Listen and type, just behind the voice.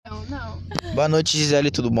Boa noite, Gisele,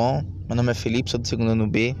 tudo bom? Meu nome é Phelip, sou do segundo ano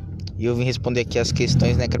B. E eu vim responder aqui as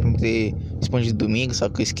questões, né, que era pra eu ter respondido domingo, só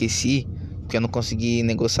que eu esqueci, porque eu não consegui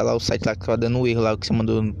negociar lá o site lá que tava dando erro lá, o que você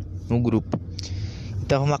mandou no grupo.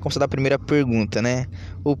 Então vamos lá começar da primeira pergunta, né?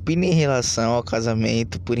 Opine em relação ao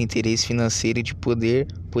casamento por interesse financeiro e de poder,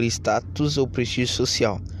 por status ou prestígio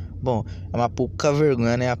social. Bom, é uma pouca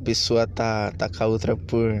vergonha, né? A pessoa tá com a outra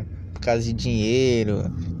por causa de dinheiro,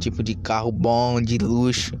 tipo de carro bom, de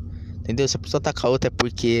luxo. Entendeu? Se a pessoa tá com a outra é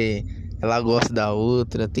porque ela gosta da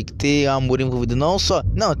outra. Tem que ter amor envolvido. Não,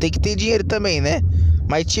 tem que ter dinheiro também, né?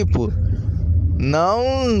 Mas tipo,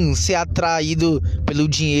 não ser atraído pelo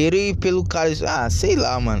dinheiro e pelo cara. Ah, sei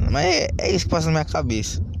lá, mano. Mas é isso que passa na minha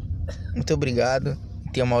cabeça. Muito obrigado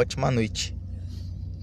e tenha uma ótima noite.